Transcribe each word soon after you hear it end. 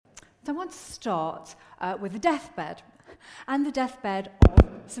I want to start with the deathbed, and the deathbed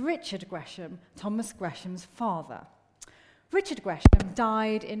of Sir Richard Gresham, Thomas Gresham's father. Richard Gresham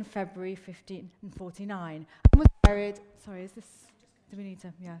died in February 1549 and was buried,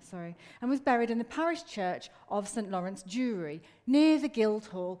 and was buried in the parish church of St Lawrence Jewry, near the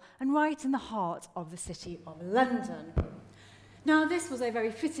Guildhall and right in the heart of the city of London. Now, this was a very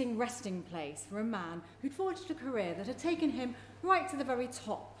fitting resting place for a man who'd forged a career that had taken him right to the very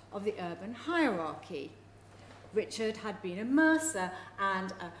top of the urban hierarchy. Richard had been a mercer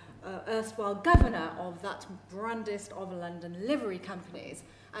and erstwhile governor of that grandest of London livery companies.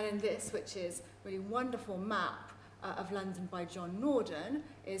 And in this, which is a really wonderful map of London by John Norden,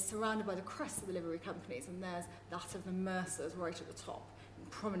 is surrounded by the crests of the livery companies, and there's that of the mercers right at the top, in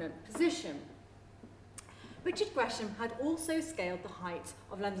prominent position. Richard Gresham had also scaled the height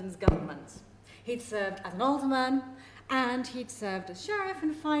of London's government. He'd served as an alderman, and he'd served as sheriff,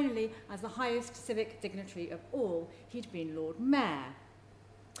 and finally, as the highest civic dignitary of all, he'd been Lord Mayor.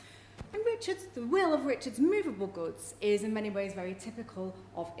 And the will of Richard's movable goods is in many ways very typical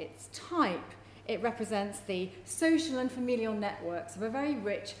of its type. It represents the social and familial networks of a very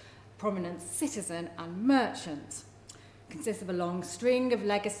rich, prominent citizen and merchant. It consists of a long string of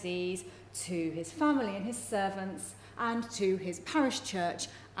legacies to his family and his servants, and to his parish church,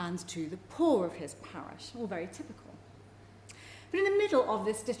 and to the poor of his parish, all very typical. But in the middle of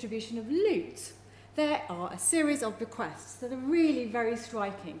this distribution of loot, there are a series of bequests that are really very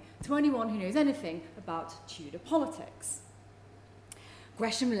striking to anyone who knows anything about Tudor politics.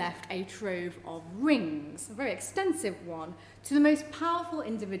 Gresham left a trove of rings, a very extensive one, to the most powerful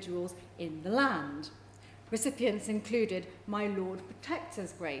individuals in the land. Recipients included my Lord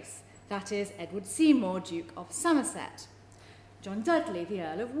Protector's Grace, that is Edward Seymour, Duke of Somerset, John Dudley, the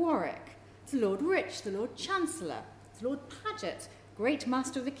Earl of Warwick, to Lord Rich, the Lord Chancellor, to Lord Paget, Great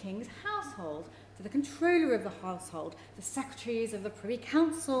Master of the King's household, to the Controller of the household, the Secretaries of the Privy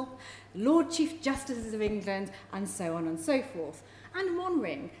Council, the Lord Chief Justices of England, and so on and so forth. And one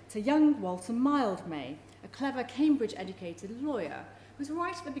ring to young Walter Mildmay, a clever Cambridge-educated lawyer who was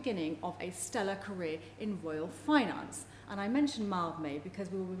right at the beginning of a stellar career in royal finance. And I mention Mildmay because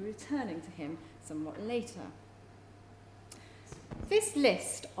we will be returning to him somewhat later. This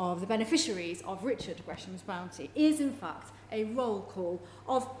list of the beneficiaries of Richard Gresham's bounty is, in fact, a roll call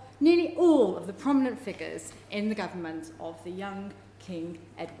of nearly all of the prominent figures in the government of the young King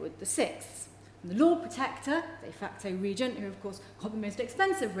Edward VI. From the Lord Protector, de facto regent, who of course got the most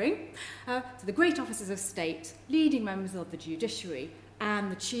expensive ring, to the great officers of state, leading members of the judiciary,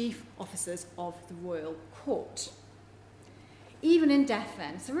 and the chief officers of the royal court. Even in death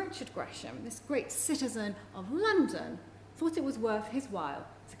then, Sir Richard Gresham, this great citizen of London, thought it was worth his while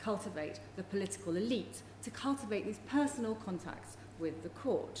to cultivate the political elite, to cultivate these personal contacts with the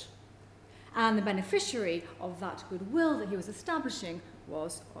court. And the beneficiary of that goodwill that he was establishing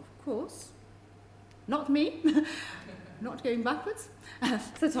was, of course, not me, not going backwards,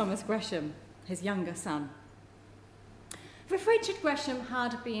 Sir Thomas Gresham, his younger son. For if Richard Gresham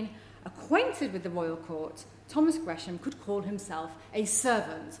had been acquainted with the royal court, Thomas Gresham could call himself a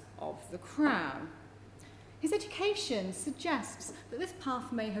servant of the crown. His education suggests that this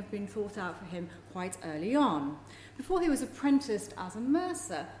path may have been thought out for him quite early on. Before he was apprenticed as a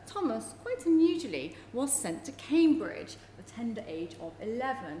mercer, Thomas, quite unusually, was sent to Cambridge at the tender age of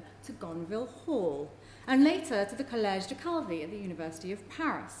 11 to Gonville Hall, and later to the Collège de Calvi at the University of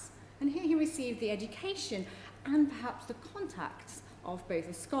Paris. And here he received the education and perhaps the contacts of both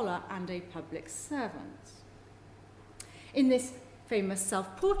a scholar and a public servant. In this famous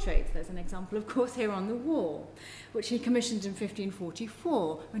self-portrait, there's an example, of course, here on the wall, which he commissioned in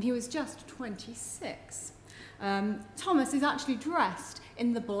 1544 when he was just 26. Thomas is actually dressed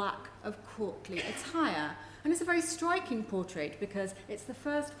in the black of courtly attire, and it's a very striking portrait because it's the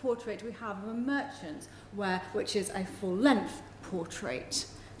first portrait we have of a merchant, which is a full-length portrait.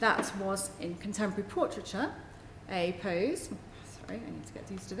 That was, in contemporary portraiture, a pose, I need to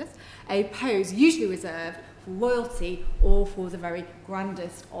get used to this, a pose usually reserved for royalty or for the very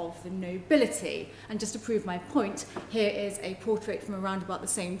grandest of the nobility. And just to prove my point, here is a portrait from around about the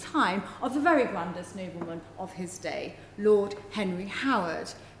same time of the very grandest nobleman of his day, Lord Henry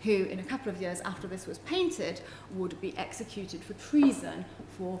Howard, who in a couple of years after this was painted would be executed for treason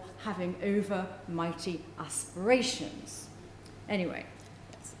for having over mighty aspirations. Anyway,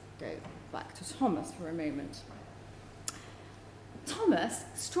 let's go back to Thomas for a moment. Thomas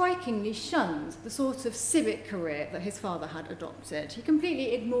strikingly shunned the sort of civic career that his father had adopted. He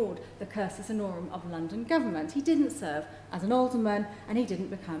completely ignored the cursus honorum of London government. He didn't serve as an alderman, and he didn't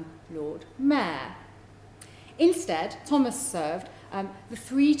become Lord Mayor. Instead, Thomas served the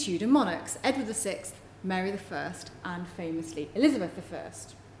three Tudor monarchs, Edward VI, Mary I, and famously Elizabeth I.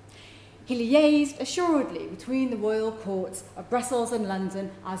 He liaised assuredly between the royal courts of Brussels and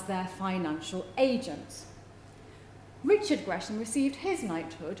London as their financial agent. Richard Gresham received his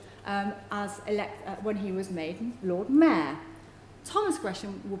knighthood when he was made Lord Mayor. Thomas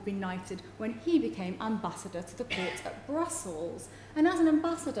Gresham would be knighted when he became ambassador to the court at Brussels. And as an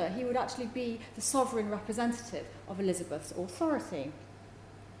ambassador, he would actually be the sovereign representative of Elizabeth's authority.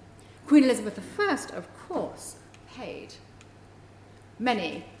 Queen Elizabeth I, of course, paid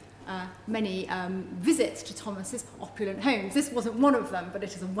many visits to Thomas's opulent homes. This wasn't one of them, but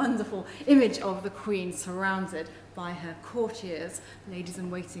it is a wonderful image of the Queen surrounded by her courtiers,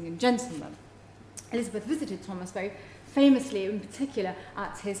 ladies-in-waiting and gentlemen. Elizabeth visited Thomas very famously, in particular,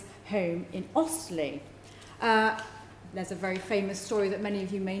 at his home in Ostley. There's a very famous story that many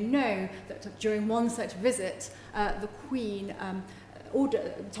of you may know, that during one such visit, the Queen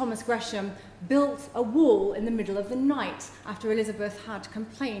Thomas Gresham built a wall in the middle of the night after Elizabeth had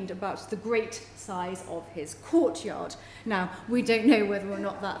complained about the great size of his courtyard. Now, we don't know whether or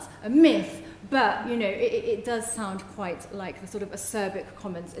not that's a myth, but, you know, it does sound quite like the sort of acerbic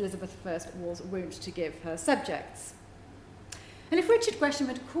comments Elizabeth I was wont to give her subjects. And if Richard Gresham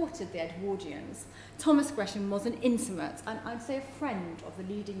had courted the Edwardians, Thomas Gresham was an intimate and I'd say a friend of the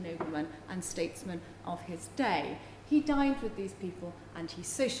leading noblemen and statesmen of his day. He dined with these people and he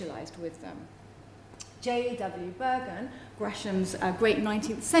socialised with them. J.W. Bergen, Gresham's great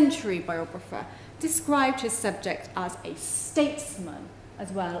 19th century biographer, described his subject as a statesman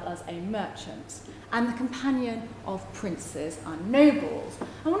as well as a merchant, and the companion of princes and nobles.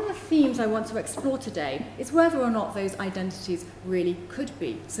 And one of the themes I want to explore today is whether or not those identities really could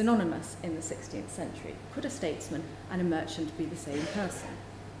be synonymous in the 16th century. Could a statesman and a merchant be the same person?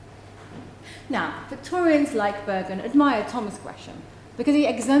 Now, Victorians like Bergen admired Thomas Gresham because he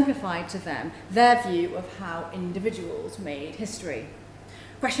exemplified to them their view of how individuals made history.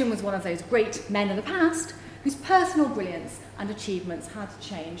 Gresham was one of those great men of the past whose personal brilliance and achievements had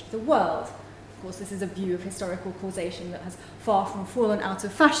changed the world. Of course, this is a view of historical causation that has far from fallen out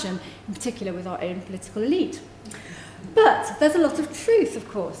of fashion, in particular with our own political elite. But there's a lot of truth, of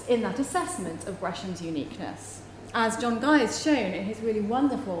course, in that assessment of Gresham's uniqueness. As John Guy has shown in his really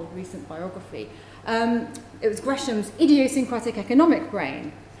wonderful recent biography, it was Gresham's idiosyncratic economic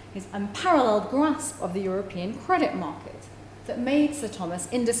brain, his unparalleled grasp of the European credit market, that made Sir Thomas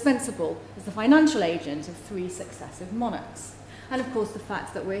indispensable as the financial agent of three successive monarchs. And of course the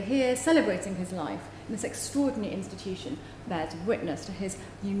fact that we're here celebrating his life in this extraordinary institution bears witness to his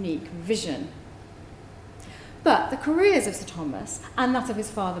unique vision. But the careers of Sir Thomas and that of his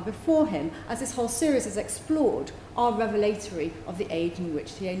father before him, as this whole series is explored, are revelatory of the age in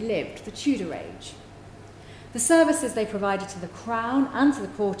which they lived, the Tudor age. The services they provided to the crown and to the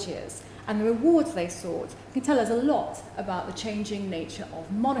courtiers and the rewards they sought can tell us a lot about the changing nature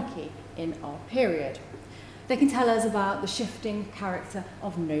of monarchy in our period. They can tell us about the shifting character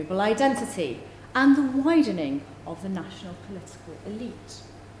of noble identity and the widening of the national political elite.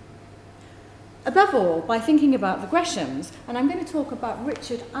 Above all, by thinking about the Greshams, and I'm going to talk about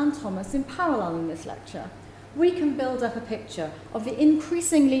Richard and Thomas in parallel in this lecture, we can build up a picture of the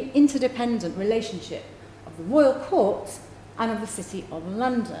increasingly interdependent relationship of the royal court and of the City of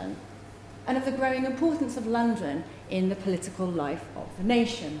London, and of the growing importance of London in the political life of the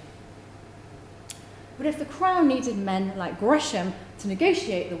nation. But if the Crown needed men like Gresham to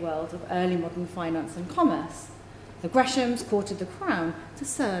negotiate the world of early modern finance and commerce, the Greshams courted the Crown to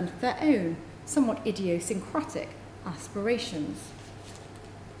serve their own, somewhat idiosyncratic aspirations.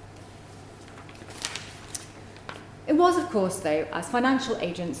 It was, of course, though, as financial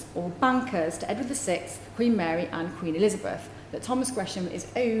agents or bankers to Edward VI, Queen Mary and Queen Elizabeth, that Thomas Gresham is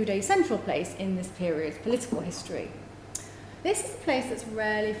owed a central place in this period's political history. This is a place that's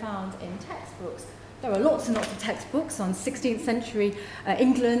rarely found in textbooks. There are lots and lots of textbooks on 16th century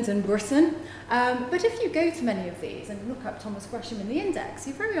England and Britain, but if you go to many of these and look up Thomas Gresham in the index,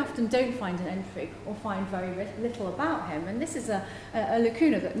 you very often don't find an entry or find very little about him, and this is a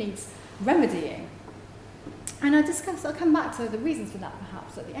lacuna that needs remedying. And I'll come back to the reasons for that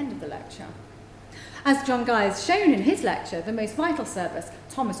perhaps at the end of the lecture. As John Guy has shown in his lecture, the most vital service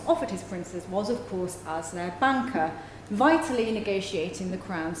Thomas offered his princes was, of course, as their banker, vitally negotiating the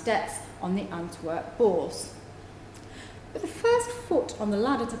Crown's debts on the Antwerp Bourse. But the first foot on the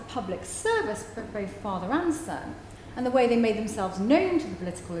ladder to public service for both father and son, and the way they made themselves known to the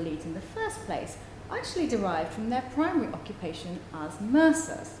political elite in the first place, actually derived from their primary occupation as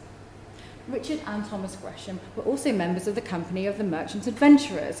mercers. Richard and Thomas Gresham were also members of the Company of the Merchant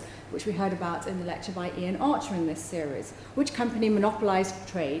Adventurers, which we heard about in the lecture by Ian Archer in this series, which company monopolised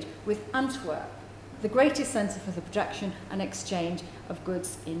trade with Antwerp, the greatest centre for the production and exchange of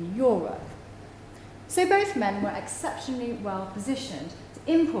goods in Europe. So both men were exceptionally well positioned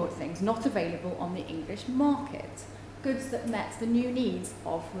to import things not available on the English market, goods that met the new needs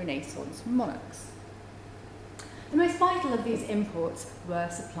of Renaissance monarchs. The most vital of these imports were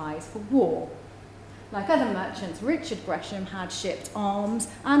supplies for war. Like other merchants, Richard Gresham had shipped arms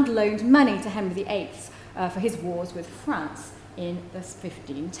and loaned money to Henry VIII for his wars with France in the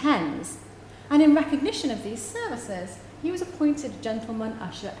 1510s. And in recognition of these services, he was appointed Gentleman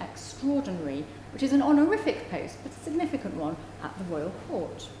Usher Extraordinary, which is an honorific post, but a significant one at the royal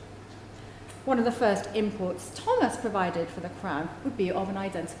court. One of the first imports Thomas provided for the crown would be of an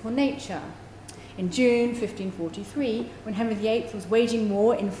identical nature. In June 1543, when Henry VIII was waging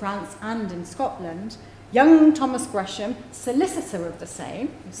war in France and in Scotland, young Thomas Gresham, solicitor of the same,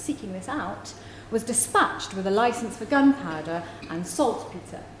 who was seeking this out, was dispatched with a licence for gunpowder and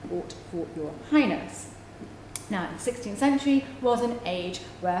saltpetre bought for your highness. Now, the 16th century was an age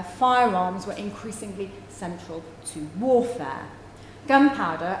where firearms were increasingly central to warfare.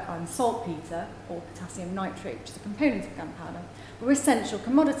 Gunpowder and saltpetre, or potassium nitrate, which is a component of gunpowder, were essential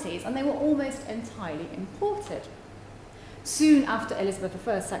commodities, and they were almost entirely imported. Soon after Elizabeth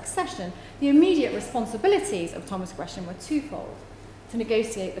I's succession, the immediate responsibilities of Thomas Gresham were twofold: to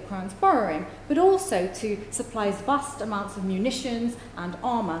negotiate the crown's borrowing, but also to supply vast amounts of munitions and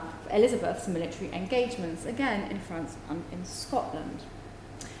armour for Elizabeth's military engagements, again in France and in Scotland.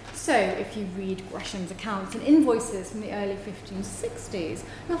 So, if you read Gresham's accounts and invoices from the early 1560s,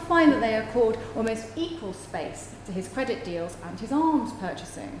 you'll find that they accord almost equal space to his credit deals and his arms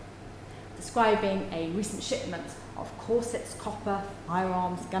purchasing. Describing a recent shipment of corsets, copper,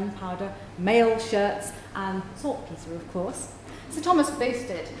 firearms, gunpowder, mail shirts, and saltpetre, of course, Sir Thomas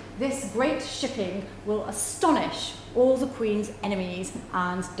boasted, "This great shipping will astonish all the Queen's enemies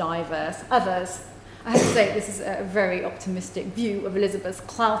and divers others." I have to say, this is a very optimistic view of Elizabeth's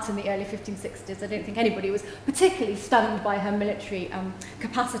clout in the early 1560s. I don't think anybody was particularly stunned by her military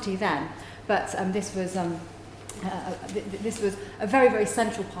capacity then, but this was a very, very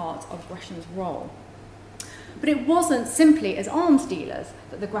central part of Gresham's role. But it wasn't simply as arms dealers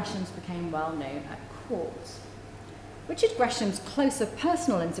that the Greshams became well known at court. Richard Gresham's closer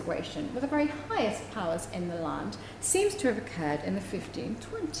personal integration with the very highest powers in the land seems to have occurred in the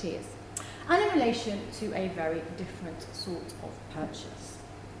 1520s, and in relation to a very different sort of purchase.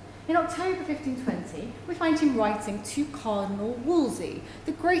 In October 1520, we find him writing to Cardinal Wolsey,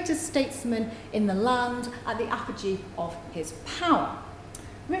 the greatest statesman in the land at the apogee of his power.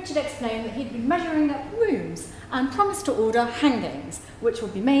 Richard explained that he'd been measuring up rooms and promised to order hangings, which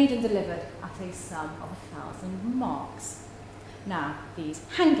would be made and delivered at a sum of 1,000 marks. Now, these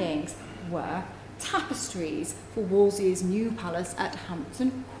hangings were tapestries for Wolsey's new palace at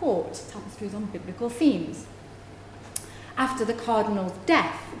Hampton Court, tapestries on biblical themes. After the Cardinal's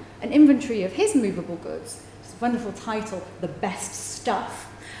death, an inventory of his movable goods, which is a wonderful title, The Best Stuff,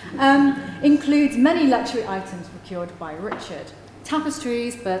 includes many luxury items procured by Richard.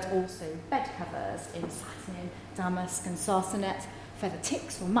 Tapestries, but also bed covers in satin, damask and sarcenet, feather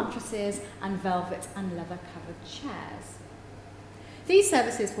ticks or mattresses, and velvet and leather-covered chairs. These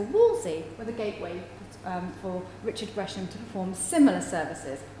services for Wolsey were the gateway for Richard Gresham to perform similar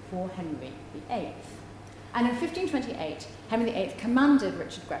services for Henry VIII. And in 1528, Henry VIII commanded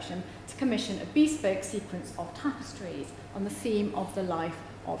Richard Gresham to commission a bespoke sequence of tapestries on the theme of the life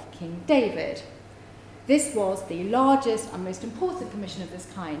of King David. This was the largest and most important commission of this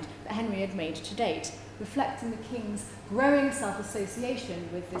kind that Henry had made to date, reflecting the king's growing self-association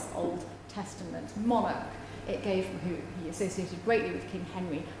with this Old Testament monarch. It gave who he associated greatly with King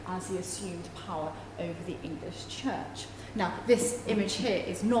Henry as he assumed power over the English church. Now, this image here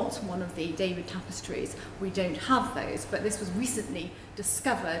is not one of the David tapestries. We don't have those, but this was recently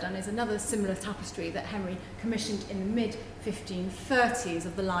discovered and is another similar tapestry that Henry commissioned in the mid-1530s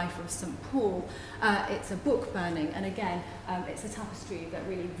of the life of St. Paul. It's a book burning, and again, it's a tapestry that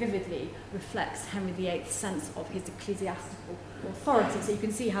really vividly reflects Henry VIII's sense of his ecclesiastical authority. So you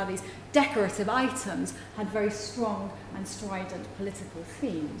can see how these decorative items had very strong and strident political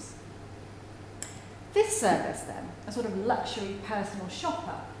themes. This service, then, a sort of luxury personal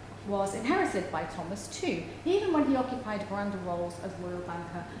shopper, was inherited by Thomas too, even when he occupied grander roles as royal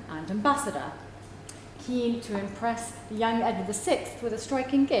banker and ambassador. Keen to impress the young Edward VI with a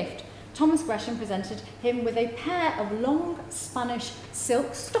striking gift, Thomas Gresham presented him with a pair of long Spanish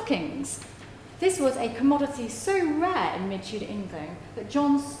silk stockings. This was a commodity so rare in mid-Tudor England that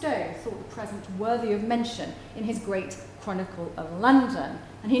John Stowe thought the present worthy of mention in his great Chronicle of London,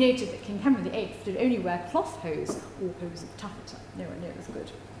 and he noted that King Henry VIII did only wear cloth hose or hose of taffeta, nowhere near as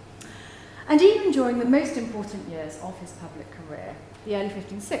good. And even during the most important years of his public career, the early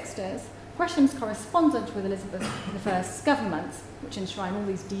 1560s, Gresham's correspondence with Elizabeth I's government, which enshrine all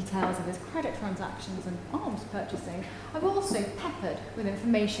these details of his credit transactions and arms purchasing, are also peppered with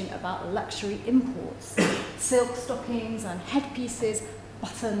information about luxury imports, silk stockings and headpieces,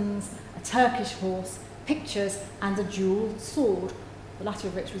 buttons, a Turkish horse, pictures, and a jewelled sword, the latter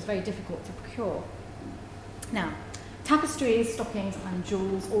of which was very difficult to procure. Now, tapestries, stockings, and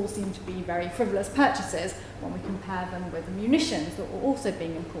jewels all seem to be very frivolous purchases when we compare them with the munitions that were also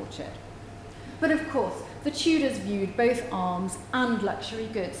being imported. But of course, the Tudors viewed both arms and luxury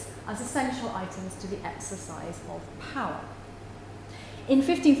goods as essential items to the exercise of power. In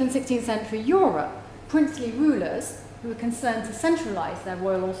 15th and 16th century Europe, princely rulers, who were concerned to centralise their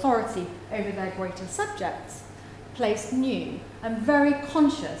royal authority over their greater subjects, placed new and very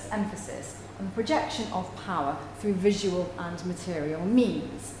conscious emphasis on the projection of power through visual and material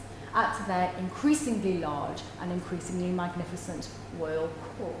means at their increasingly large and increasingly magnificent royal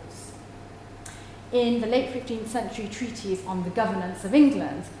courts. In the late 15th century treatise on the governance of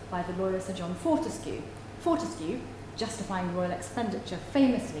England by the lawyer Sir John Fortescue, justifying royal expenditure,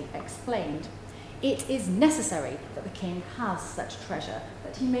 famously explained, "It is necessary that the king has such treasure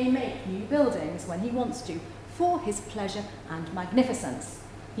that he may make new buildings when he wants to, for his pleasure and magnificence.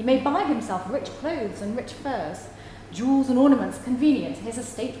 He may buy himself rich clothes and rich furs, jewels and ornaments convenient to his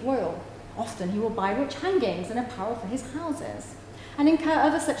estate royal. Often he will buy rich hangings and apparel for his houses, and incur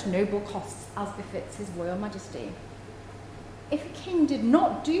other such noble costs as befits his royal majesty. If a king did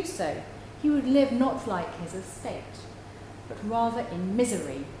not do so, he would live not like his estate, but rather in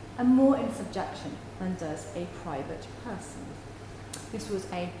misery and more in subjection than does a private person." This was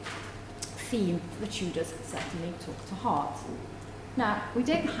a theme the Tudors certainly took to heart. Now, we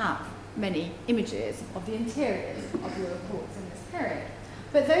don't have many images of the interiors of royal courts in this period,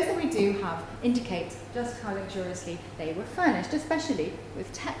 but those that we do have indicate just how luxuriously they were furnished, especially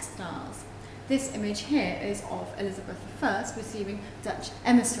with textiles. This image here is of Elizabeth I receiving Dutch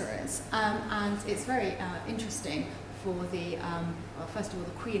emissaries, and it's very interesting for the, well, first of all,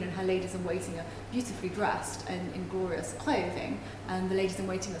 the Queen and her ladies-in-waiting are beautifully dressed in glorious clothing, and the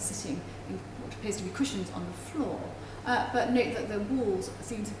ladies-in-waiting are sitting in what appears to be cushions on the floor. But note that the walls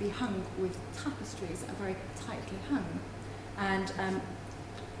seem to be hung with tapestries that are very tightly hung. And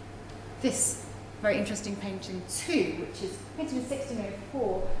this very interesting painting too, which is painted in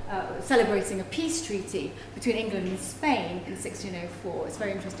 1604, celebrating a peace treaty between England and Spain in 1604. It's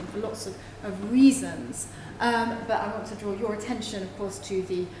very interesting for lots of reasons. But I want to draw your attention, of course, to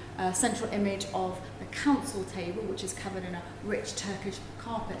the central image of the council table, which is covered in a rich Turkish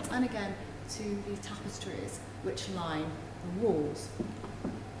carpet, and again to the tapestries which line the walls.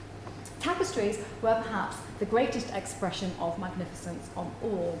 Tapestries were perhaps the greatest expression of magnificence of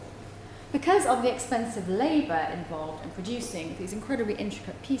all. Because of the expensive labour involved in producing these incredibly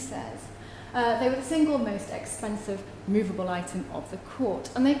intricate pieces, they were the single most expensive movable item of the court,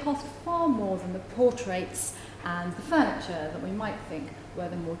 and they cost far more than the portraits and the furniture that we might think were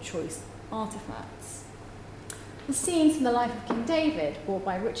the more choice artefacts. The scenes from the life of King David, bought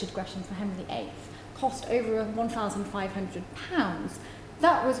by Richard Gresham for Henry VIII, cost over £1,500.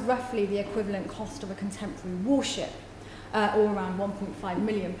 That was roughly the equivalent cost of a contemporary warship, or around £1.5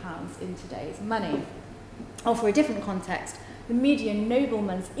 million in today's money. Or for a different context, the median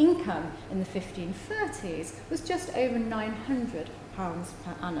nobleman's income in the 1530s was just over £900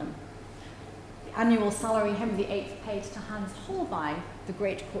 per annum. The annual salary Henry VIII paid to Hans Holbein, the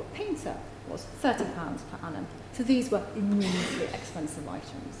great court painter, was £30 per annum. So these were enormously expensive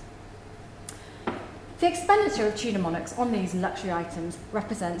items. The expenditure of Tudor monarchs on these luxury items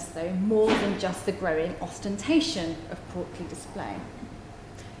represents, though, more than just the growing ostentation of courtly display.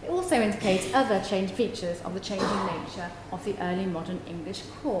 It also indicates other features of the changing nature of the early modern English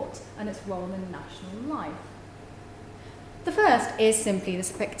court and its role in national life. The first is simply the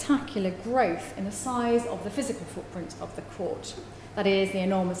spectacular growth in the size of the physical footprint of the court. That is, the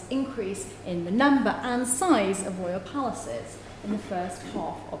enormous increase in the number and size of royal palaces in the first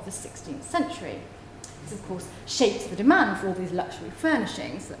half of the 16th century. This, of course, shapes the demand for all these luxury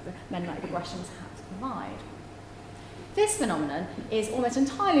furnishings that the men like the Greshams had to provide. This phenomenon is almost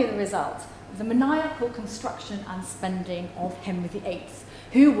entirely the result of the maniacal construction and spending of Henry VIII,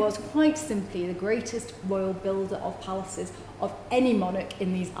 who was quite simply the greatest royal builder of palaces of any monarch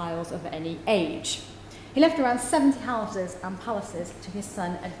in these isles of any age. He left around 70 houses and palaces to his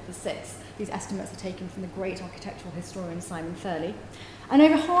son Edward VI. These estimates are taken from the great architectural historian Simon Thurley. And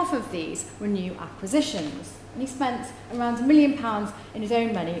over half of these were new acquisitions. And he spent around £1 million in his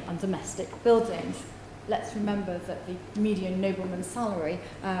own money on domestic buildings. Let's remember that the median nobleman's salary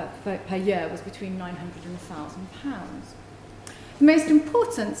per year was between £900 and £1,000. The most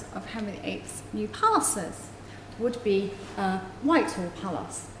important of Henry VIII's new palaces would be Whitehall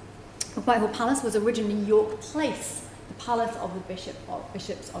Palace. Whitehall Palace was originally York Place, the palace of the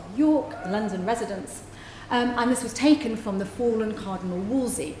bishops of York, the London residents, and this was taken from the fallen Cardinal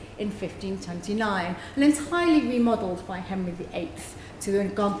Wolsey in 1529 and entirely remodelled by Henry VIII to a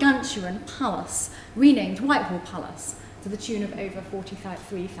gargantuan palace, renamed Whitehall Palace, to the tune of over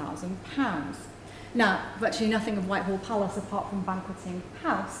 £43,000. Now, virtually nothing of Whitehall Palace, apart from Banqueting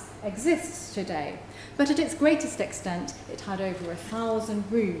House, exists today, but at its greatest extent, it had over 1,000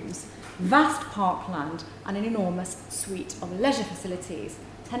 rooms, vast parkland, and an enormous suite of leisure facilities,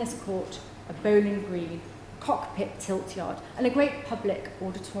 tennis court, a bowling green, cockpit tilt yard, and a great public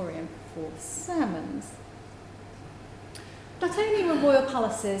auditorium for sermons. Not only were royal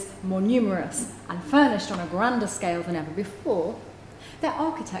palaces more numerous and furnished on a grander scale than ever before, their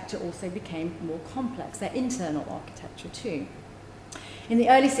architecture also became more complex, their internal architecture too. In the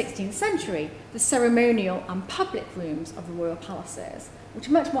early 16th century, the ceremonial and public rooms of the royal palaces, which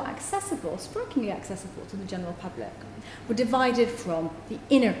were much more accessible, strikingly accessible to the general public, were divided from the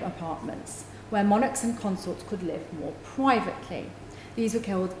inner apartments, where monarchs and consorts could live more privately. These were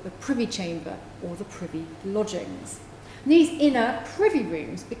called the privy chamber or the privy lodgings. And these inner privy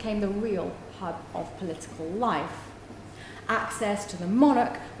rooms became the real hub of political life. Access to the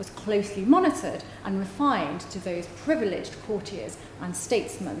monarch was closely monitored and refined to those privileged courtiers and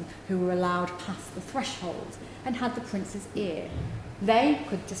statesmen who were allowed past the threshold and had the prince's ear. They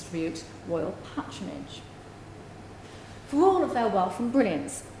could distribute royal patronage. For all of their wealth and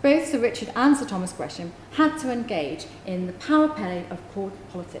brilliance, both Sir Richard and Sir Thomas Gresham had to engage in the power play of court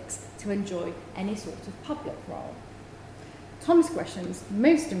politics to enjoy any sort of public role. Thomas Gresham's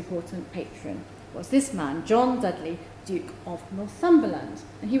most important patron was this man, John Dudley, Duke of Northumberland,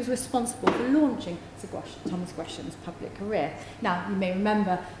 and he was responsible for launching Sir Thomas Gresham's public career. Now, you may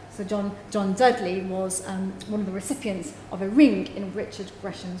remember Sir John Dudley was one of the recipients of a ring in Richard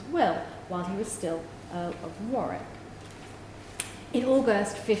Gresham's will while he was still Earl of Warwick. In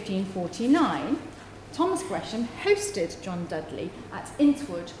August 1549, Thomas Gresham hosted John Dudley at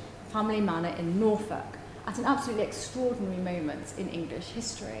Intwood Family Manor in Norfolk at an absolutely extraordinary moment in English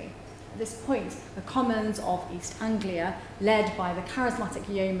history. At this point, the Commons of East Anglia, led by the charismatic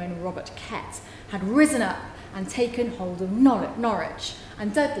yeoman Robert Kett, had risen up and taken hold of Norwich,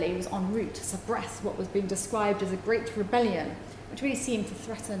 and Dudley was en route to suppress what was being described as a great rebellion, which really seemed to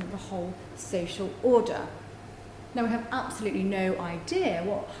threaten the whole social order. Now, we have absolutely no idea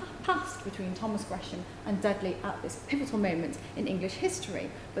what passed between Thomas Gresham and Dudley at this pivotal moment in English history,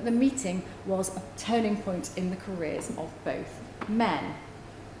 but the meeting was a turning point in the careers of both men.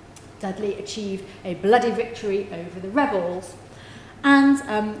 Dudley achieved a bloody victory over the rebels and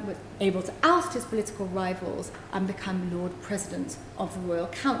was able to oust his political rivals and become Lord President of the Royal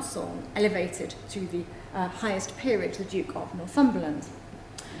Council, elevated to the highest peerage, the Duke of Northumberland.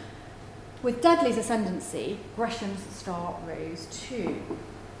 With Dudley's ascendancy, Gresham's star rose too.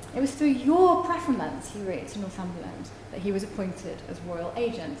 It was through your preferment, he wrote to Northumberland, that he was appointed as royal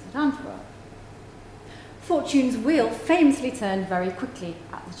agent at Antwerp. Fortune's wheel famously turned very quickly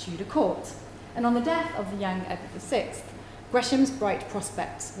at the Tudor court, and on the death of the young Edward VI, Gresham's bright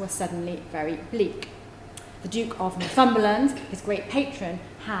prospects were suddenly very bleak. The Duke of Northumberland, his great patron,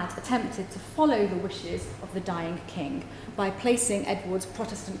 had attempted to follow the wishes of the dying king by placing Edward's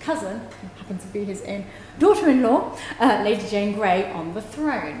Protestant cousin, who happened to be his own daughter-in-law, Lady Jane Grey, on the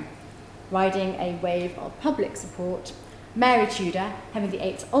throne. Riding a wave of public support, Mary Tudor, Henry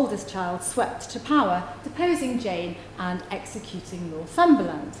VIII's oldest child, swept to power, deposing Jane and executing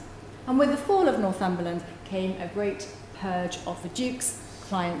Northumberland. And with the fall of Northumberland came a great purge of the dukes,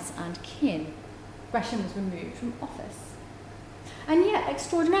 clients and kin. Gresham was removed from office. And yet,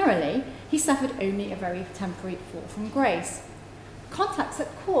 extraordinarily, he suffered only a very temporary fall from grace. Contacts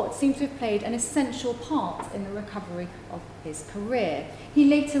at court seem to have played an essential part in the recovery of his career. He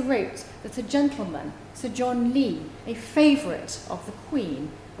later wrote that a gentleman, Sir John Lee, a favourite of the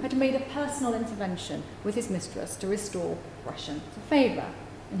Queen, had made a personal intervention with his mistress to restore Gresham to favour,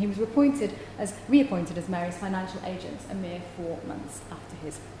 and he was reappointed as Mary's financial agent a mere 4 months after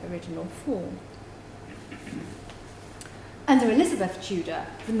his original fall. Under Elizabeth Tudor,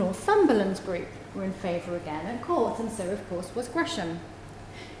 the Northumberland group were in favour again at court, and so, of course, was Gresham.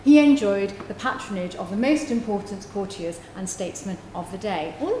 he enjoyed the patronage of the most important courtiers and statesmen of the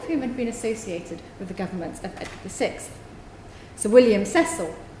day, all of whom had been associated with the government of Edward VI. Sir William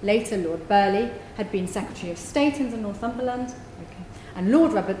Cecil, later Lord Burleigh, had been Secretary of State under Northumberland, and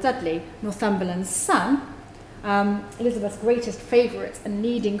Lord Robert Dudley, Northumberland's son, Elizabeth's greatest favourite and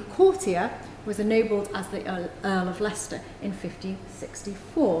leading courtier, was ennobled as the Earl of Leicester in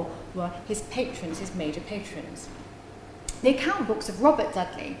 1564, were his patrons, his major patrons. The account books of Robert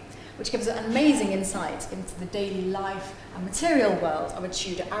Dudley, which gives an amazing insight into the daily life and material world of a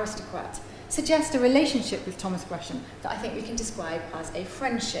Tudor aristocrat, suggest a relationship with Thomas Gresham that I think we can describe as a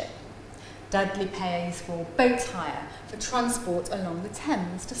friendship. Dudley pays for boat hire for transport along the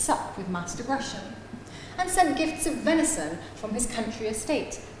Thames to sup with Master Gresham, and sent gifts of venison from his country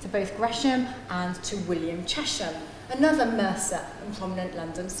estate to both Gresham and to William Chesham, another mercer and prominent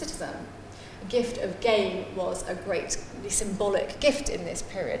London citizen. A gift of game was a greatly symbolic gift in this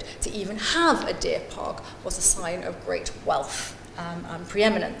period. To even have a deer park was a sign of great wealth and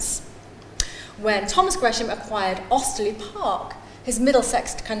preeminence. When Thomas Gresham acquired Osterley Park, his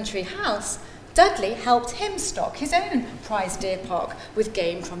Middlesex country house, Dudley helped him stock his own prize deer park with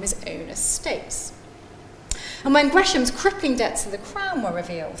game from his own estates. And when Gresham's crippling debts to the Crown were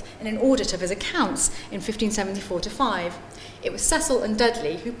revealed in an audit of his accounts in 1574-5, it was Cecil and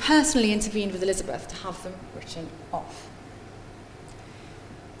Dudley who personally intervened with Elizabeth to have them written off.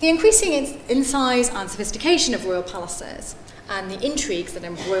 The increasing in size and sophistication of royal palaces and the intrigues that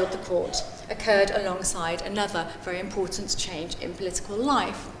embroiled the court occurred alongside another very important change in political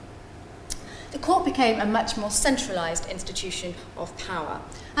life. The court became a much more centralised institution of power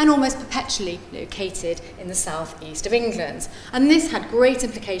and almost perpetually located in the southeast of England. And this had great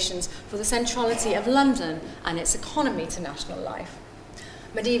implications for the centrality of London and its economy to national life.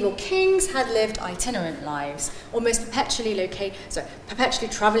 Medieval kings had lived itinerant lives, almost perpetually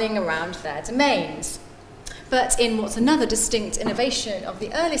travelling around their domains. But in what's another distinct innovation of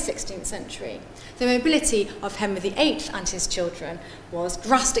the early 16th century, the mobility of Henry VIII and his children was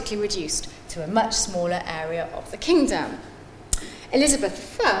drastically reduced to a much smaller area of the kingdom.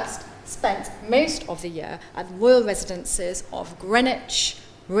 Elizabeth I spent most of the year at royal residences of Greenwich,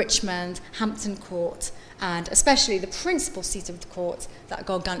 Richmond, Hampton Court, and especially the principal seat of the court, that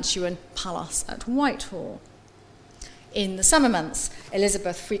gargantuan palace at Whitehall. In the summer months,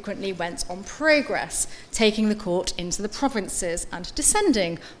 Elizabeth frequently went on progress, taking the court into the provinces and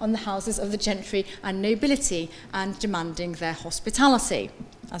descending on the houses of the gentry and nobility and demanding their hospitality.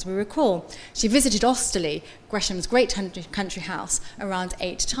 As we recall, she visited Osterley, Gresham's great country house, around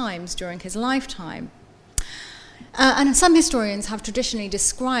 8 times during his lifetime. And some historians have traditionally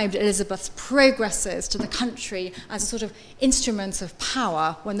described Elizabeth's progresses to the country as a sort of instrument of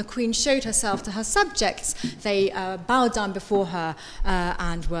power. When the Queen showed herself to her subjects, they bowed down before her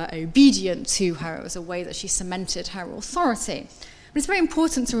and were obedient to her. It was a way that she cemented her authority. But it's very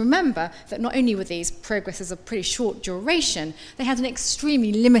important to remember that not only were these progresses of pretty short duration, they had an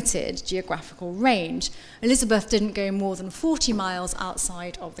extremely limited geographical range. Elizabeth didn't go more than 40 miles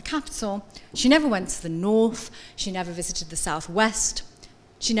outside of the capital. She never went to the north. She never visited the southwest.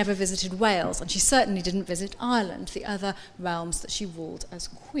 She never visited Wales, and she certainly didn't visit Ireland, the other realms that she ruled as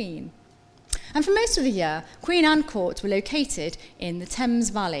queen. And for most of the year, Queen and court were located in the Thames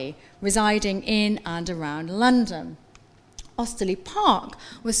Valley, residing in and around London. Osterley Park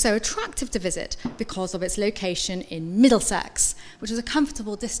was so attractive to visit because of its location in Middlesex, which was a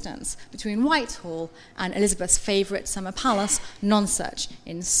comfortable distance between Whitehall and Elizabeth's favourite summer palace, Nonsuch,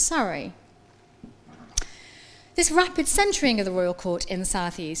 in Surrey. This rapid centering of the royal court in the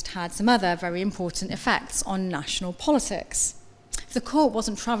southeast had some other very important effects on national politics. If the court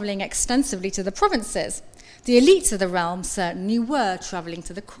wasn't travelling extensively to the provinces, the elites of the realm certainly were travelling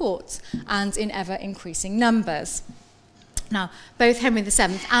to the courts, and in ever-increasing numbers. Now, both Henry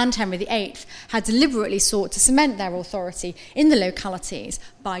VII and Henry VIII had deliberately sought to cement their authority in the localities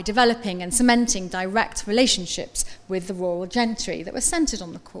by developing and cementing direct relationships with the royal gentry that were centred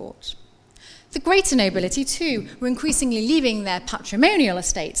on the court. The greater nobility, too, were increasingly leaving their patrimonial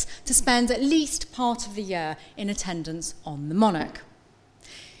estates to spend at least part of the year in attendance on the monarch.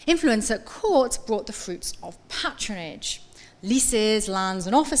 Influence at court brought the fruits of patronage. Leases, lands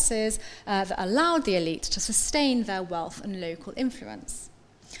and offices that allowed the elite to sustain their wealth and local influence.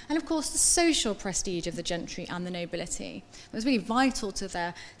 And of course, the social prestige of the gentry and the nobility was really vital to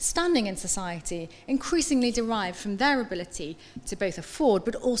their standing in society, increasingly derived from their ability to both afford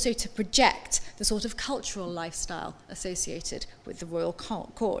but also to project the sort of cultural lifestyle associated with the royal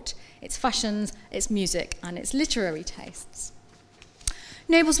court, its fashions, its music and its literary tastes.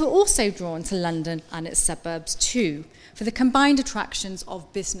 Nobles were also drawn to London and its suburbs too, for the combined attractions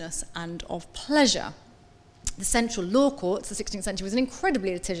of business and of pleasure. The central law courts, the 16th century was an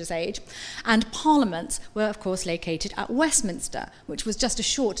incredibly litigious age, and parliaments were, of course, located at Westminster, which was just a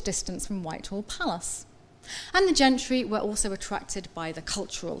short distance from Whitehall Palace. And the gentry were also attracted by the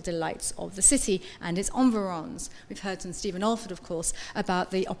cultural delights of the city and its environs. We've heard from Stephen Alford, of course,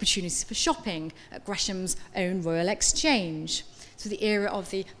 about the opportunities for shopping at Gresham's own Royal Exchange, to the era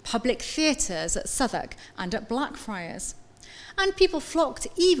of the public theatres at Southwark and at Blackfriars. And people flocked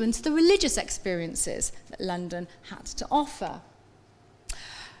even to the religious experiences that London had to offer.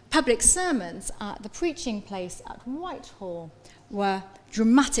 Public sermons at the preaching place at Whitehall were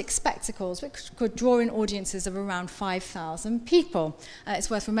dramatic spectacles which could draw in audiences of around 5,000 people. It's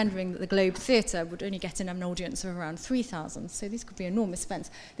worth remembering that the Globe Theatre would only get in an audience of around 3,000, so these could be enormous events.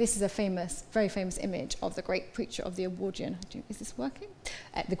 This is a famous, very famous image of the great preacher of the Edwardian. Is this working?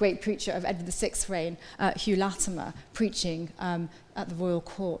 The great preacher of Edward VI's reign, Hugh Latimer, preaching at the Royal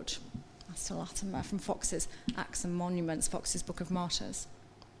Court. That's Latimer from Fox's Acts and Monuments, Fox's Book of Martyrs.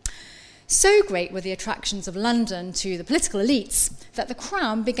 So great were the attractions of London to the political elites that the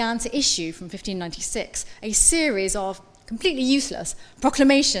Crown began to issue from 1596 a series of completely useless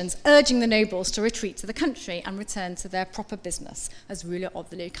proclamations urging the nobles to retreat to the country and return to their proper business as ruler of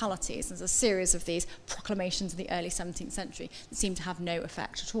the localities. There's a series of these proclamations in the early 17th century that seemed to have no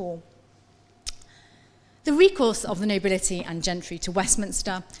effect at all. The recourse of the nobility and gentry to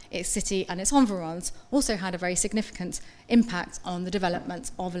Westminster, its city and its environs, also had a very significant impact on the development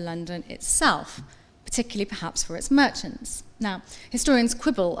of London itself, particularly perhaps for its merchants. Now, historians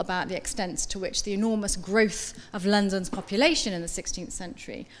quibble about the extent to which the enormous growth of London's population in the 16th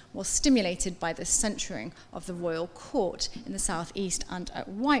century was stimulated by the centering of the royal court in the southeast and at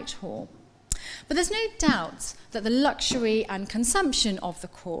Whitehall. But there's no doubt that the luxury and consumption of the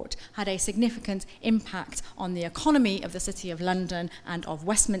court had a significant impact on the economy of the City of London and of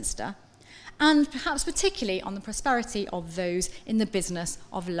Westminster, and perhaps particularly on the prosperity of those in the business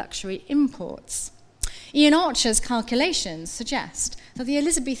of luxury imports. Ian Archer's calculations suggest that the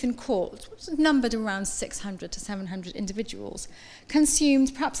Elizabethan court, which numbered around 600 to 700 individuals,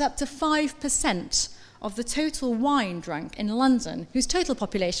 consumed perhaps up to 5% of the total wine drunk in London, whose total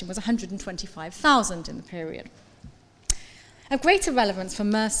population was 125,000 in the period. Of greater relevance for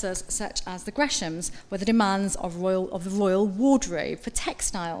mercers such as the Greshams were the demands of the royal wardrobe for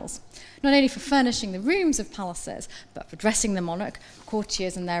textiles, not only for furnishing the rooms of palaces, but for dressing the monarch,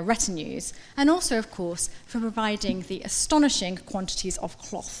 courtiers and their retinues, and also, of course, for providing the astonishing quantities of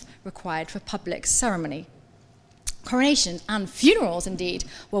cloth required for public ceremony. Coronations and funerals, indeed,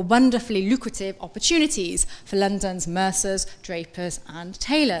 were wonderfully lucrative opportunities for London's mercers, drapers, and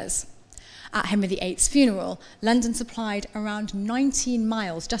tailors. At Henry VIII's funeral, London supplied around 19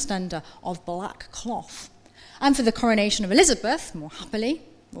 miles, just under, of black cloth. And for the coronation of Elizabeth, more happily,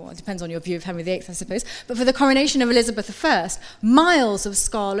 well, it depends on your view of Henry VIII, I suppose, but for the coronation of Elizabeth I, miles of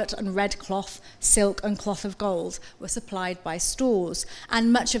scarlet and red cloth, silk and cloth of gold were supplied by stores,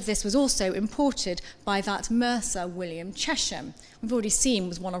 and much of this was also imported by that mercer William Chesham. We've already seen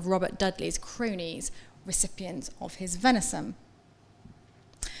was one of Robert Dudley's cronies, recipient of his venison.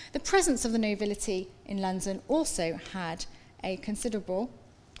 The presence of the nobility in London also had a considerable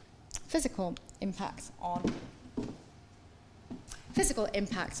physical impact on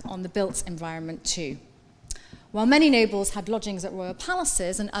the built environment too. While many nobles had lodgings at royal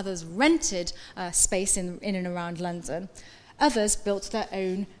palaces and others rented space in and around London, others built their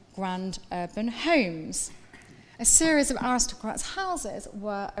own grand urban homes. A series of aristocrats' houses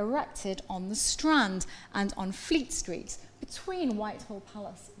were erected on the Strand and on Fleet Street, between Whitehall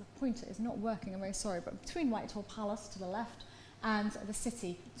Palace, the pointer is not working, I'm very sorry, but between Whitehall Palace to the left and the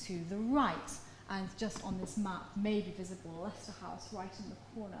city to the right. And just on this map may be visible Leicester House right in the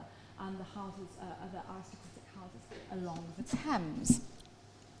corner and the houses, other aristocratic houses along the Thames.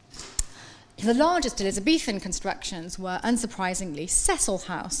 The largest Elizabethan constructions were, unsurprisingly, Cecil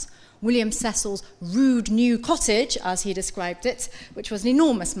House, William Cecil's rude new cottage, as he described it, which was an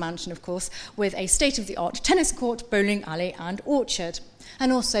enormous mansion, of course, with a state-of-the-art tennis court, bowling alley and orchard.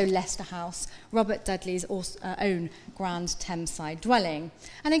 And also Leicester House, Robert Dudley's own grand Thameside dwelling.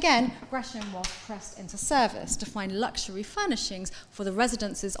 And again, Gresham was pressed into service to find luxury furnishings for the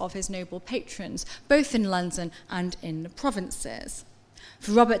residences of his noble patrons, both in London and in the provinces.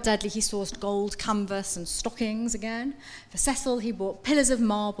 For Robert Dudley, he sourced gold canvas and stockings again. For Cecil, he bought pillars of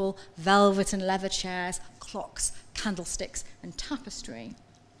marble, velvet and leather chairs, clocks, candlesticks, and tapestry.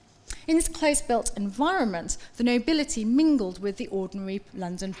 In this close-built environment, the nobility mingled with the ordinary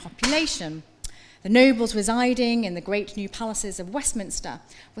London population. The nobles residing in the great new palaces of Westminster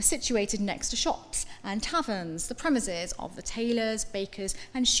were situated next to shops and taverns, the premises of the tailors, bakers,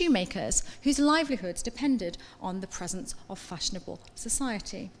 and shoemakers, whose livelihoods depended on the presence of fashionable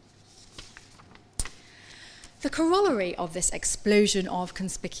society. The corollary of this explosion of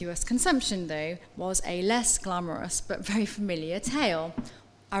conspicuous consumption, though, was a less glamorous but very familiar tale: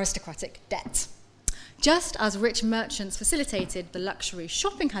 aristocratic debt. Just as rich merchants facilitated the luxury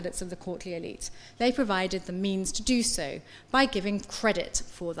shopping habits of the courtly elite, they provided the means to do so by giving credit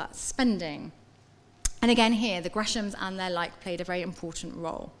for that spending. And again here, the Greshams and their like played a very important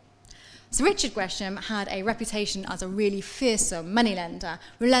role. Sir Richard Gresham had a reputation as a really fearsome moneylender,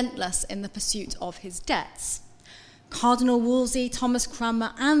 relentless in the pursuit of his debts. Cardinal Wolsey, Thomas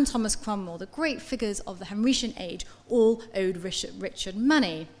Cranmer, and Thomas Cromwell, the great figures of the Henrician age, all owed Richard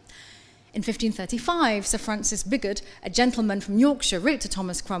money. In 1535, Sir Francis Bigod, a gentleman from Yorkshire, wrote to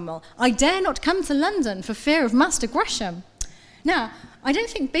Thomas Cromwell, "I dare not come to London for fear of Master Gresham." Now, I don't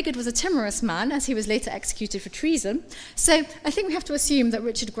think Bigod was a timorous man, as he was later executed for treason, so I think we have to assume that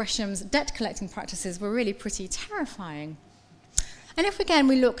Richard Gresham's debt-collecting practices were really pretty terrifying. And if again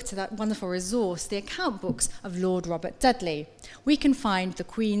we look to that wonderful resource, the account books of Lord Robert Dudley, we can find the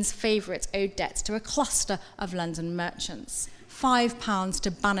Queen's favourite owed debts to a cluster of London merchants. £5 to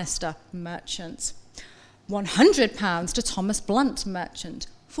Bannister merchant, £100 to Thomas Blunt merchant,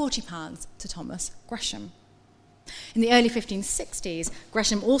 £40 to Thomas Gresham. In the early 1560s,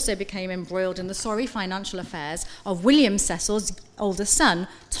 Gresham also became embroiled in the sorry financial affairs of William Cecil's older son,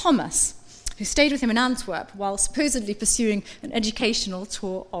 Thomas, who stayed with him in Antwerp while supposedly pursuing an educational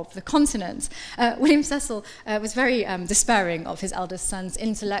tour of the continent. William Cecil was very despairing of his eldest son's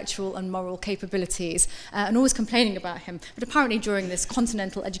intellectual and moral capabilities and always complaining about him. But apparently during this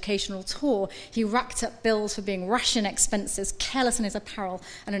continental educational tour, he racked up bills for being rash in expenses, careless in his apparel,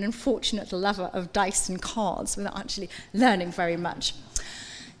 and an unfortunate lover of dice and cards without actually learning very much.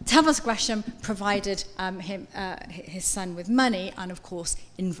 Thomas Gresham provided his son with money and, of course,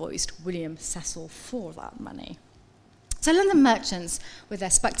 invoiced William Cecil for that money. So London merchants, with their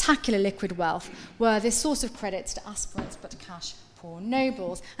spectacular liquid wealth, were this source of credit to aspirants but cash poor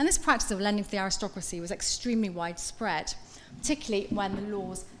nobles. And this practice of lending to the aristocracy was extremely widespread, particularly when the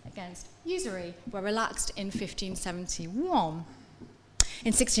laws against usury were relaxed in 1571.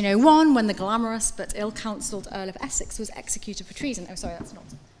 In 1601, when the glamorous but ill-counselled Earl of Essex was executed for treason,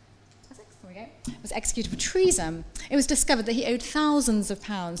 was executed for treason, it was discovered that he owed thousands of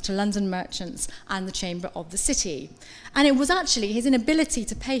pounds to London merchants and the Chamber of the City. And it was actually his inability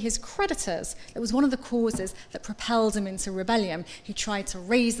to pay his creditors that was one of the causes that propelled him into rebellion. He tried to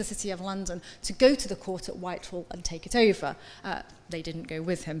raise the City of London to go to the court at Whitehall and take it over. They didn't go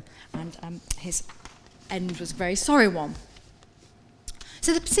with him, and his end was a very sorry one.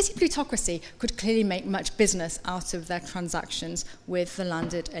 So the city plutocracy could clearly make much business out of their transactions with the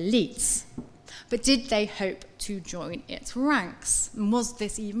landed elites. But did they hope to join its ranks? And was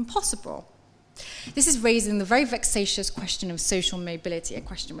this even possible? This is raising the very vexatious question of social mobility, a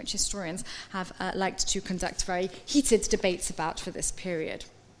question which historians have liked to conduct very heated debates about for this period.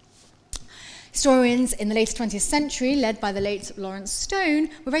 Historians in the later 20th century, led by the late Lawrence Stone,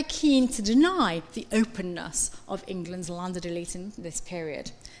 were very keen to deny the openness of England's landed elite in this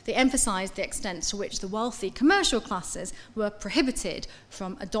period. They emphasised the extent to which the wealthy commercial classes were prohibited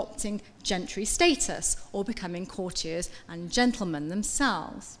from adopting gentry status or becoming courtiers and gentlemen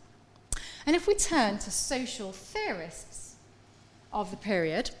themselves. And if we turn to social theorists of the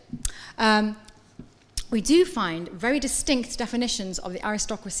period, we do find very distinct definitions of the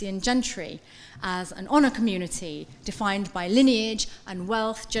aristocracy and gentry as an honour community defined by lineage and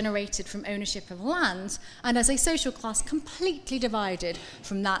wealth generated from ownership of land, and as a social class completely divided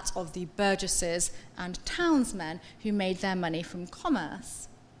from that of the burgesses and townsmen who made their money from commerce.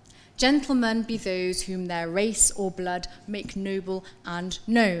 Gentlemen be those whom their race or blood make noble and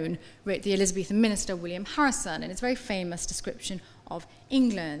known, wrote the Elizabethan minister William Harrison in his very famous description of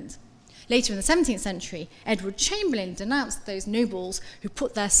England. Later in the 17th century, Edward Chamberlain denounced those nobles who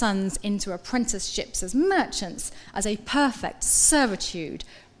put their sons into apprenticeships as merchants as a perfect servitude,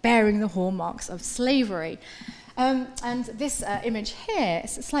 bearing the hallmarks of slavery. And this image here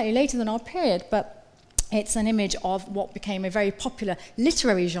is slightly later than our period, but it's an image of what became a very popular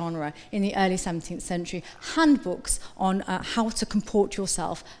literary genre in the early 17th century, handbooks on how to comport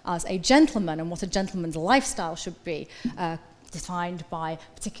yourself as a gentleman and what a gentleman's lifestyle should be, defined by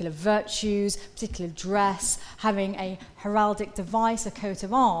particular virtues, particular dress, having a heraldic device, a coat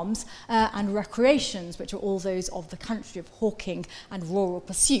of arms, and recreations, which are all those of the country of hawking and rural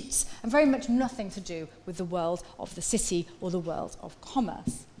pursuits, and very much nothing to do with the world of the city or the world of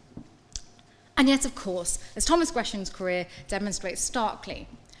commerce. And yet, of course, as Thomas Gresham's career demonstrates starkly,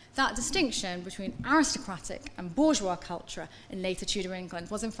 that distinction between aristocratic and bourgeois culture in later Tudor England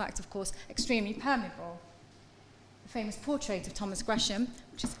was, in fact, of course, extremely permeable. The famous portrait of Thomas Gresham,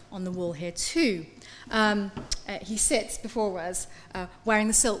 which is on the wall here too, he sits before us wearing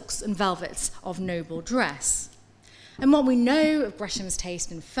the silks and velvets of noble dress. And what we know of Gresham's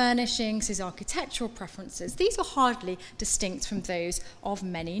taste in furnishings, his architectural preferences, these were hardly distinct from those of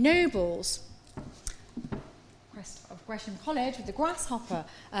many nobles. Of Gresham College with the grasshopper.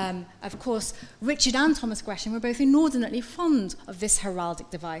 Of course, Richard and Thomas Gresham were both inordinately fond of this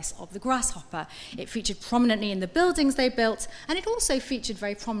heraldic device of the grasshopper. It featured prominently in the buildings they built, and it also featured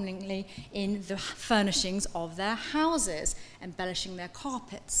very prominently in the furnishings of their houses, embellishing their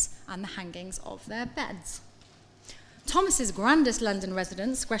carpets and the hangings of their beds. Thomas's grandest London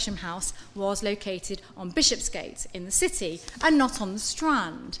residence, Gresham House, was located on Bishopsgate in the city and not on the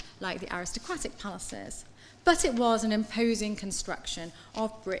Strand, like the aristocratic palaces. But it was an imposing construction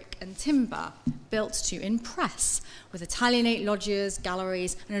of brick and timber, built to impress, with Italianate loggias,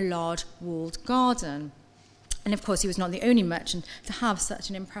 galleries, and a large walled garden. And of course, he was not the only merchant to have such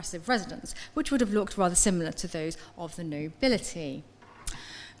an impressive residence, which would have looked rather similar to those of the nobility.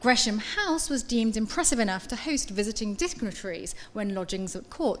 Gresham House was deemed impressive enough to host visiting dignitaries when lodgings at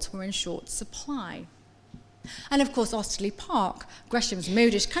court were in short supply. And of course, Osterley Park, Gresham's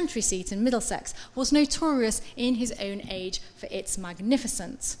modish country seat in Middlesex, was notorious in his own age for its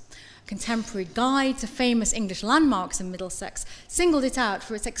magnificence. A contemporary guide to famous English landmarks in Middlesex singled it out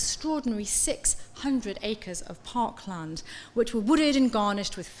for its extraordinary 600 acres of parkland, which were wooded and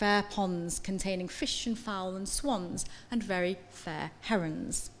garnished with fair ponds containing fish and fowl and swans and very fair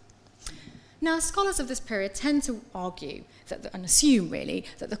herons. Now, scholars of this period tend to argue and assume, really,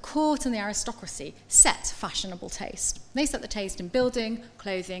 that the court and the aristocracy set fashionable taste. They set the taste in building,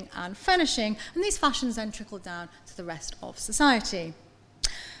 clothing, and furnishing, and these fashions then trickle down to the rest of society.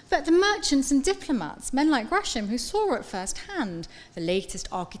 But the merchants and diplomats, men like Gresham, who saw at first hand the latest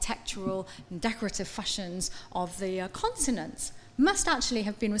architectural and decorative fashions of the continent, must actually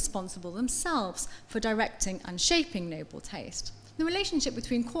have been responsible themselves for directing and shaping noble taste. The relationship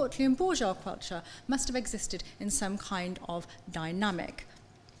between courtly and bourgeois culture must have existed in some kind of dynamic.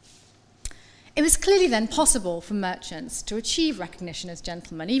 It was clearly then possible for merchants to achieve recognition as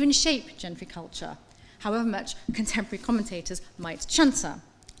gentlemen, even shape gentry culture, however much contemporary commentators might chanter.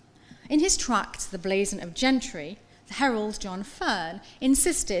 In his tract, The Blazon of Gentry, the herald John Fern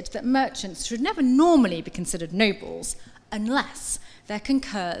insisted that merchants should never normally be considered nobles unless there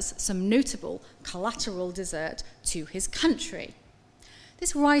concurs some notable collateral desert to his country.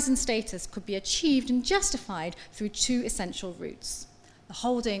 This rise in status could be achieved and justified through two essential routes: the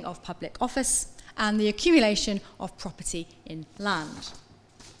holding of public office and the accumulation of property in land.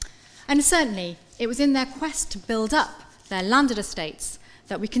 And certainly, it was in their quest to build up their landed estates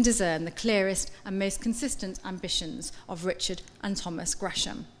that we can discern the clearest and most consistent ambitions of Richard and Thomas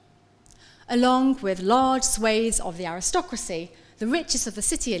Gresham. Along with large swathes of the aristocracy, the richest of the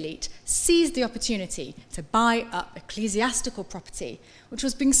city elite seized the opportunity to buy up ecclesiastical property, which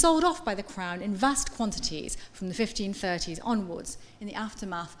was being sold off by the crown in vast quantities from the 1530s onwards in the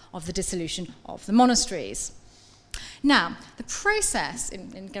aftermath of the dissolution of the monasteries. Now, the process,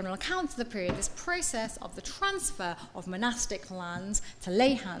 in general accounts of the period, this process of the transfer of monastic lands to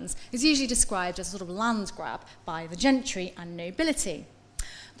lay hands is usually described as a sort of land grab by the gentry and nobility.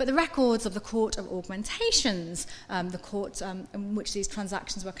 But the records of the Court of Augmentations, the court in which these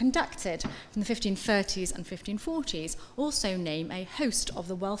transactions were conducted from the 1530s and 1540s, also name a host of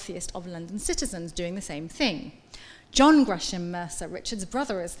the wealthiest of London citizens doing the same thing. John Gresham Mercer, Richard's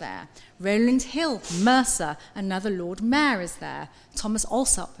brother, is there. Rowland Hill Mercer, another Lord Mayor, is there. Thomas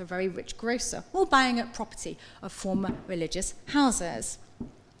Alsop, a very rich grocer, all buying up property of former religious houses.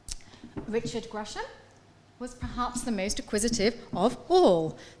 Richard Gresham was perhaps the most acquisitive of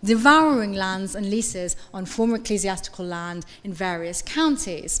all, devouring lands and leases on former ecclesiastical land in various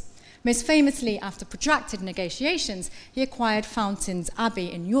counties. Most famously, after protracted negotiations, he acquired Fountains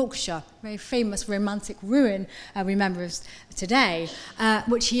Abbey in Yorkshire, a very famous romantic ruin we remember today,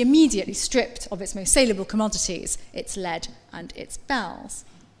 which he immediately stripped of its most saleable commodities, its lead and its bells.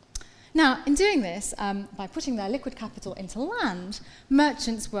 Now, in doing this, by putting their liquid capital into land,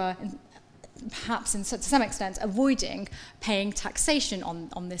 merchants were perhaps to some extent avoiding paying taxation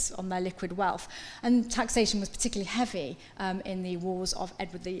on their liquid wealth. And taxation was particularly heavy in the wars of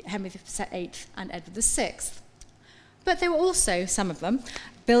Henry VIII and Edward VI. But they were also, some of them,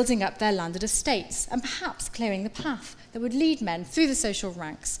 building up their landed estates and perhaps clearing the path that would lead men through the social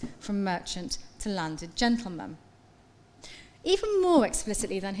ranks from merchant to landed gentleman. Even more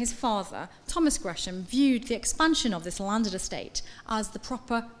explicitly than his father, Thomas Gresham viewed the expansion of this landed estate as the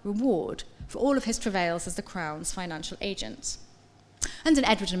proper reward for all of his travails as the Crown's financial agent. Under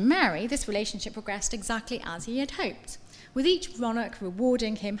Edward and Mary, this relationship progressed exactly as he had hoped, with each monarch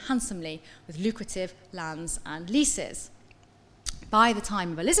rewarding him handsomely with lucrative lands and leases. By the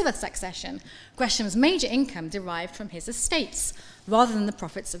time of Elizabeth's accession, Gresham's major income derived from his estates, rather than the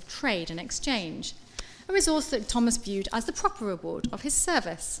profits of trade and exchange, a resource that Thomas viewed as the proper reward of his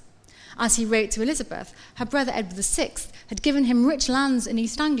service. As he wrote to Elizabeth, her brother Edward VI had given him rich lands in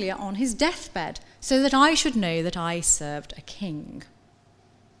East Anglia on his deathbed, so that I should know that I served a king.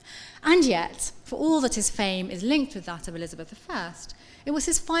 And yet, for all that his fame is linked with that of Elizabeth I, it was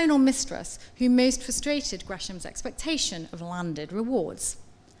his final mistress who most frustrated Gresham's expectation of landed rewards.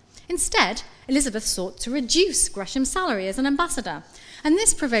 Instead, Elizabeth sought to reduce Gresham's salary as an ambassador, and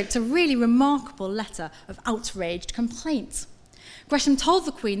this provoked a really remarkable letter of outraged complaint. Gresham told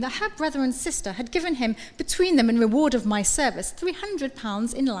the Queen that her brother and sister had given him, between them in reward of my service,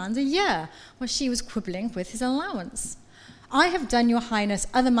 £300 in land a year, while she was quibbling with his allowance. I have done your highness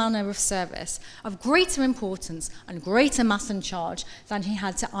other manner of service, of greater importance and greater mass and charge than he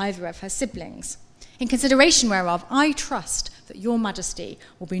had to either of her siblings. In consideration whereof, I trust that your majesty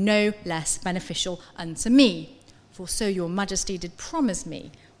will be no less beneficial unto me, for so your majesty did promise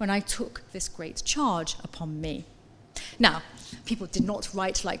me when I took this great charge upon me. Now, people did not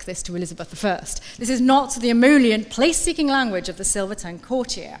write like this to Elizabeth I. This is not the emollient, place-seeking language of the silver-tongued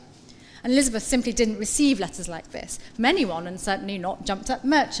courtier. And Elizabeth simply didn't receive letters like this from anyone, and certainly not jumped-up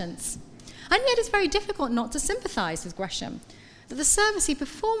merchants. And yet it's very difficult not to sympathise with Gresham, that the service he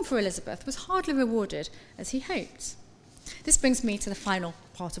performed for Elizabeth was hardly rewarded as he hoped. This brings me to the final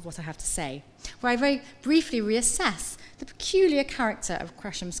part of what I have to say, where I very briefly reassess the peculiar character of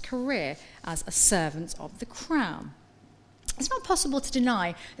Gresham's career as a servant of the Crown. It's not possible to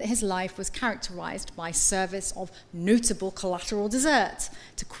deny that his life was characterised by service of notable collateral desert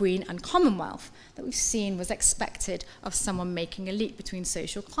to Queen and Commonwealth that we've seen was expected of someone making a leap between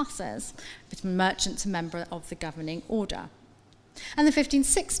social classes, between merchant to member of the governing order. And the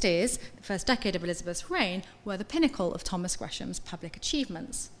 1560s, the first decade of Elizabeth's reign, were the pinnacle of Thomas Gresham's public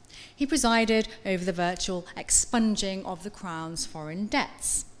achievements. He presided over the virtual expunging of the Crown's foreign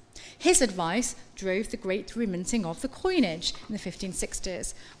debts. His advice drove the great reminting of the coinage in the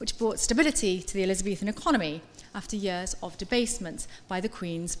 1560s, which brought stability to the Elizabethan economy after years of debasement by the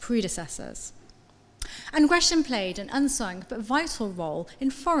Queen's predecessors. And Gresham played an unsung but vital role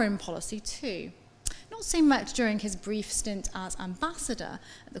in foreign policy too. Not so much during his brief stint as ambassador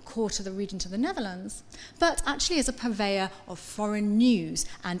at the court of the Regent of the Netherlands, but actually as a purveyor of foreign news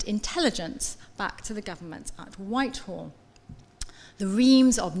and intelligence back to the government at Whitehall. The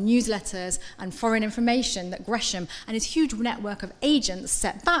reams of newsletters and foreign information that Gresham and his huge network of agents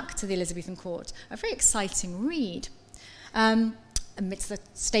set back to the Elizabethan court are a very exciting read. Amidst the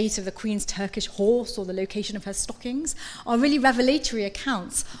state of the Queen's Turkish horse or the location of her stockings, are really revelatory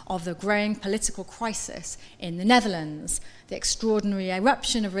accounts of the growing political crisis in the Netherlands, the extraordinary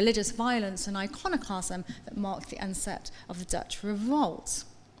eruption of religious violence and iconoclasm that marked the onset of the Dutch revolt.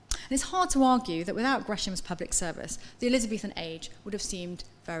 And it's hard to argue that without Gresham's public service, the Elizabethan age would have seemed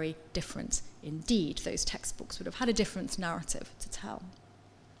very different indeed. Those textbooks would have had a different narrative to tell.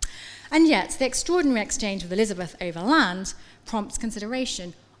 And yet, the extraordinary exchange with Elizabeth over land prompts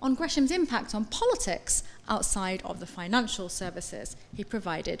consideration on Gresham's impact on politics outside of the financial services he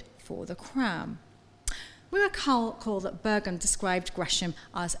provided for the Crown. We recall that Burgon described Gresham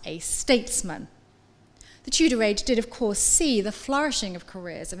as a statesman. The Tudor age did, of course, see the flourishing of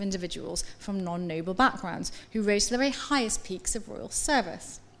careers of individuals from non-noble backgrounds who rose to the very highest peaks of royal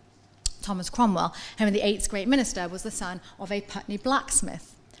service. Thomas Cromwell, Henry VIII's great minister, was the son of a Putney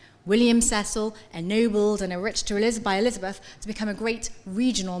blacksmith. William Cecil, ennobled and enriched by Elizabeth to become a great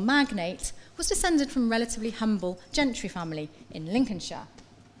regional magnate, was descended from a relatively humble gentry family in Lincolnshire.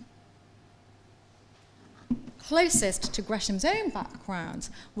 Closest to Gresham's own background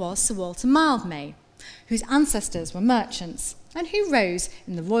was Sir Walter Mildmay, whose ancestors were merchants and who rose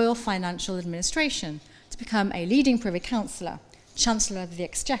in the Royal Financial Administration to become a leading Privy Councillor, Chancellor of the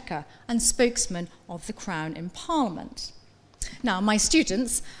Exchequer and spokesman of the Crown in Parliament. Now, my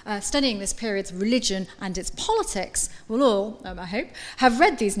students studying this period's religion and its politics will all, I hope, have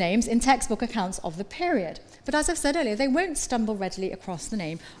read these names in textbook accounts of the period. But as I've said earlier, they won't stumble readily across the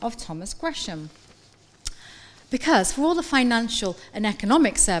name of Thomas Gresham. Because for all the financial and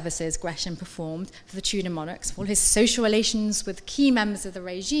economic services Gresham performed for the Tudor monarchs, for all his social relations with key members of the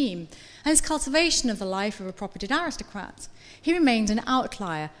regime, and his cultivation of the life of a propertied aristocrat, he remained an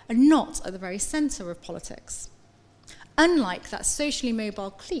outlier and not at the very centre of politics. unlike that socially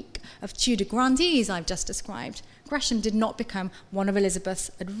mobile clique of Tudor grandees I've just described, Gresham did not become one of Elizabeth's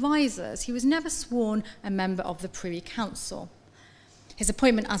advisors. He was never sworn a member of the Privy Council. His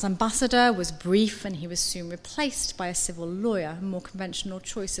appointment as ambassador was brief, and he was soon replaced by a civil lawyer, a more conventional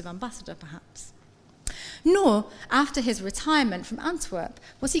choice of ambassador perhaps. Nor, after his retirement from Antwerp,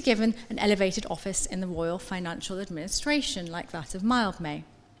 was he given an elevated office in the Royal Financial Administration like that of Mildmay.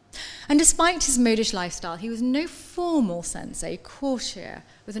 And despite his modish lifestyle, he was in no formal sense a courtier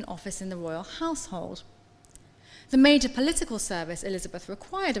with an office in the royal household. The major political service Elizabeth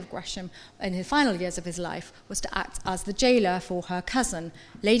required of Gresham in the final years of his life was to act as the jailer for her cousin,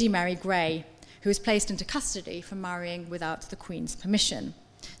 Lady Mary Grey, who was placed into custody for marrying without the Queen's permission.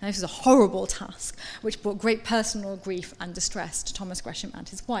 Now, this was a horrible task, which brought great personal grief and distress to Thomas Gresham and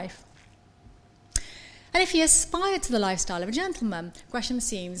his wife. And if he aspired to the lifestyle of a gentleman, Gresham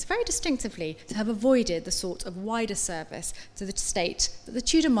seems very distinctively to have avoided the sort of wider service to the state that the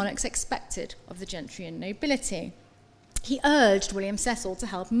Tudor monarchs expected of the gentry and nobility. He urged William Cecil to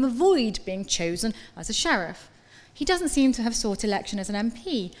help him avoid being chosen as a sheriff. He doesn't seem to have sought election as an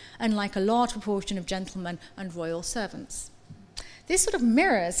MP, unlike a large proportion of gentlemen and royal servants. This sort of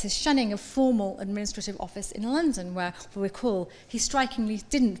mirrors his shunning of formal administrative office in London, where, we'll recall, he strikingly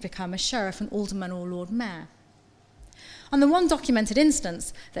didn't become a sheriff, an alderman or Lord Mayor. On the one documented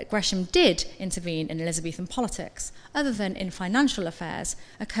instance that Gresham did intervene in Elizabethan politics, other than in financial affairs,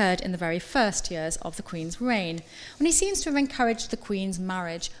 occurred in the very first years of the Queen's reign, when he seems to have encouraged the Queen's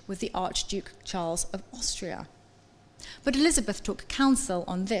marriage with the Archduke Charles of Austria. But Elizabeth took counsel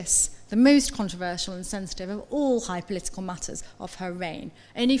on this, the most controversial and sensitive of all high political matters of her reign,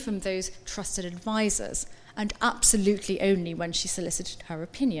 only from those trusted advisers, and absolutely only when she solicited her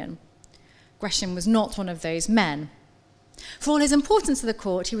opinion. Gresham was not one of those men. For all his importance to the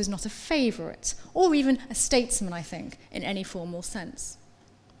court, he was not a favourite, or even a statesman, I think, in any formal sense.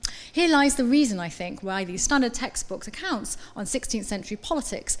 Here lies the reason, I think, why these standard textbooks accounts on 16th century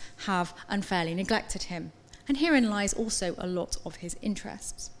politics have unfairly neglected him. And herein lies also a lot of his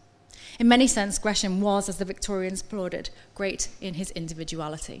interests. In many sense, Gresham was, as the Victorians applauded, great in his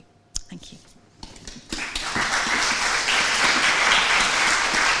individuality. Thank you.